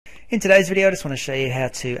In today's video, I just want to show you how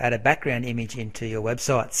to add a background image into your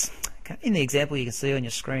websites. Okay. In the example you can see on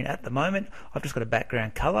your screen at the moment, I've just got a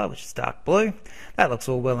background color which is dark blue. That looks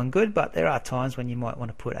all well and good, but there are times when you might want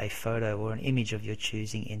to put a photo or an image of your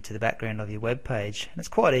choosing into the background of your web page, and it's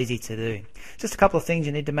quite easy to do. Just a couple of things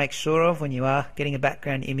you need to make sure of when you are getting a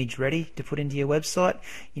background image ready to put into your website.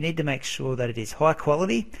 You need to make sure that it is high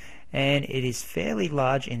quality and it is fairly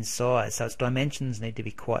large in size, so its dimensions need to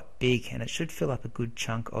be quite big and it should fill up a good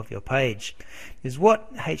chunk of your page. Because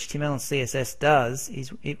what HTML and CSS does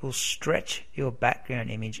is it will stretch your background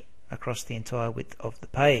image across the entire width of the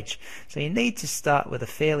page. So you need to start with a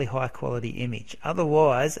fairly high quality image,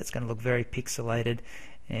 otherwise it's going to look very pixelated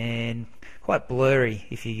and quite blurry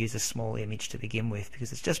if you use a small image to begin with,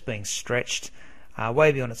 because it's just being stretched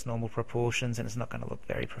way beyond its normal proportions and it's not going to look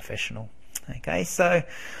very professional. Okay, so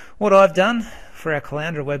what I've done for our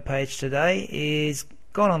Caloundra web page today is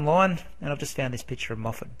gone online and I've just found this picture of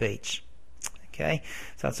Moffat Beach. Okay,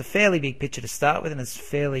 so it's a fairly big picture to start with and it's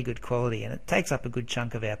fairly good quality and it takes up a good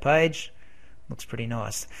chunk of our page. Looks pretty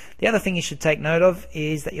nice. The other thing you should take note of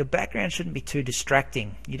is that your background shouldn't be too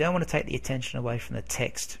distracting. You don't want to take the attention away from the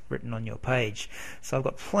text written on your page. So I've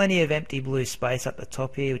got plenty of empty blue space up the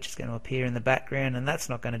top here which is going to appear in the background, and that's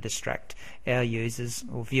not going to distract our users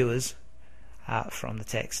or viewers from the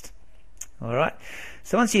text. Alright,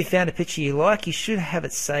 so once you've found a picture you like, you should have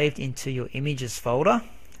it saved into your images folder.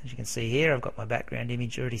 As you can see here, I've got my background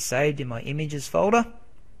image already saved in my images folder.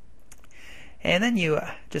 And then you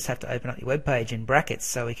just have to open up your web page in brackets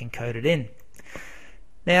so we can code it in.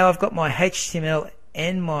 Now I've got my HTML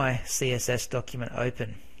and my CSS document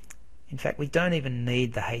open. In fact, we don't even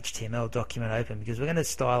need the HTML document open because we're going to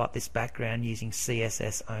style up this background using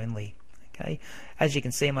CSS only. Okay. As you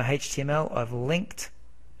can see in my HTML, I've linked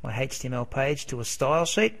my HTML page to a style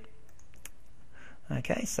sheet.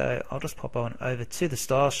 Okay, so I'll just pop on over to the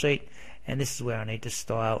style sheet, and this is where I need to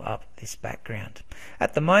style up this background.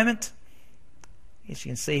 At the moment, as you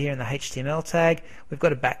can see here in the HTML tag, we've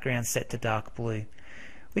got a background set to dark blue.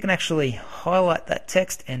 We can actually highlight that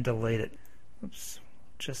text and delete it. Oops,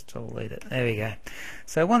 just delete it. There we go.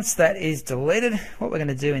 So once that is deleted, what we're going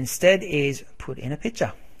to do instead is put in a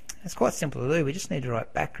picture. It's quite simple to do. We just need to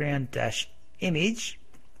write background-image,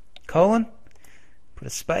 put a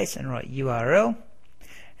space and write URL,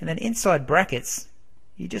 and then inside brackets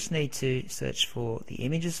you just need to search for the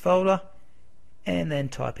images folder and then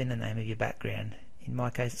type in the name of your background. In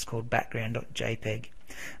my case it's called background.jpg.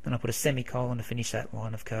 Then I'll put a semicolon to finish that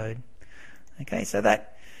line of code. Okay, so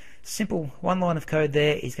that simple one line of code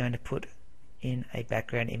there is going to put in a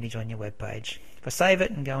background image on your web page. If I save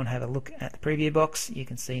it and go and have a look at the preview box, you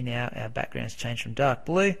can see now our background's changed from dark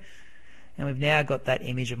blue and we've now got that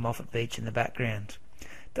image of Moffat Beach in the background.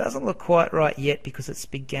 Doesn't look quite right yet because it's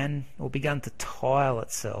begun to tile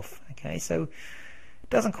itself. Okay, so it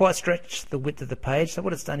doesn't quite stretch the width of the page, so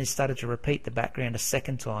what it's done is started to repeat the background a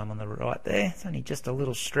second time on the right there. It's only just a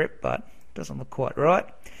little strip, but it doesn't look quite right.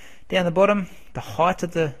 Down the bottom, the height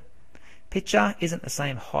of the picture isn't the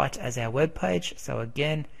same height as our web page, so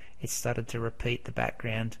again it started to repeat the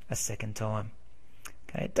background a second time.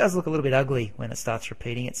 Okay, it does look a little bit ugly when it starts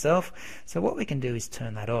repeating itself, so what we can do is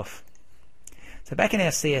turn that off. So back in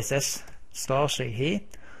our CSS style sheet here,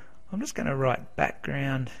 I'm just going to write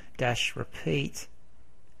background-repeat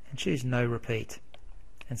and choose no repeat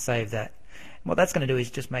and save that. And what that's going to do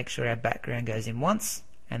is just make sure our background goes in once,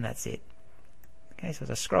 and that's it. Okay, so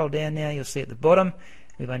as I scroll down now, you'll see at the bottom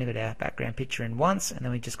we've only got our background picture in once, and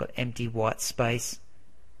then we've just got empty white space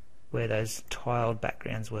where those tiled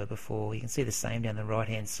backgrounds were before. You can see the same down the right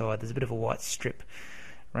hand side. There's a bit of a white strip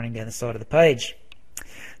running down the side of the page.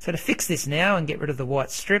 So to fix this now and get rid of the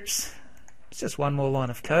white strips, it's just one more line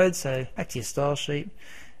of code. So back to your style sheet,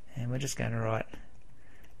 and we're just going to write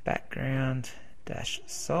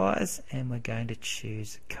background-size, and we're going to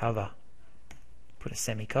choose cover. Put a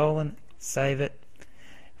semicolon, save it.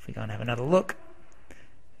 If we go and have another look,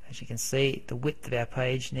 as you can see, the width of our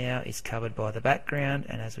page now is covered by the background,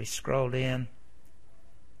 and as we scroll down,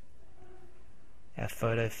 our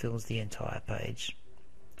photo fills the entire page.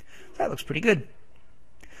 So that looks pretty good.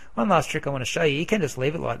 One last trick I want to show you. You can just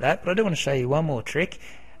leave it like that, but I do want to show you one more trick.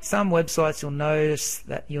 Some websites you'll notice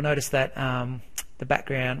that the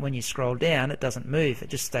background, when you scroll down, it doesn't move. It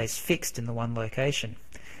just stays fixed in the one location.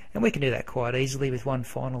 And we can do that quite easily with one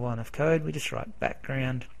final line of code. We just write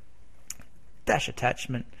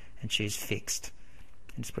background-attachment and choose fixed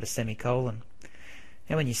and just put a semicolon.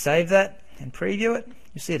 And when you save that and preview it,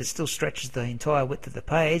 you'll see that it still stretches the entire width of the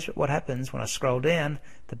page, but what happens when I scroll down,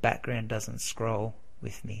 the background doesn't scroll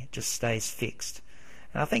with me, it just stays fixed.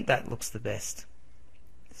 And I think that looks the best,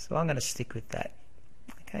 so I'm going to stick with that.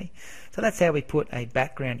 Okay, so that's how we put a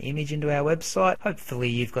background image into our website. Hopefully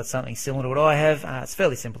you've got something similar to what I have. It's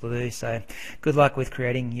fairly simple to do, so good luck with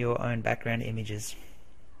creating your own background images.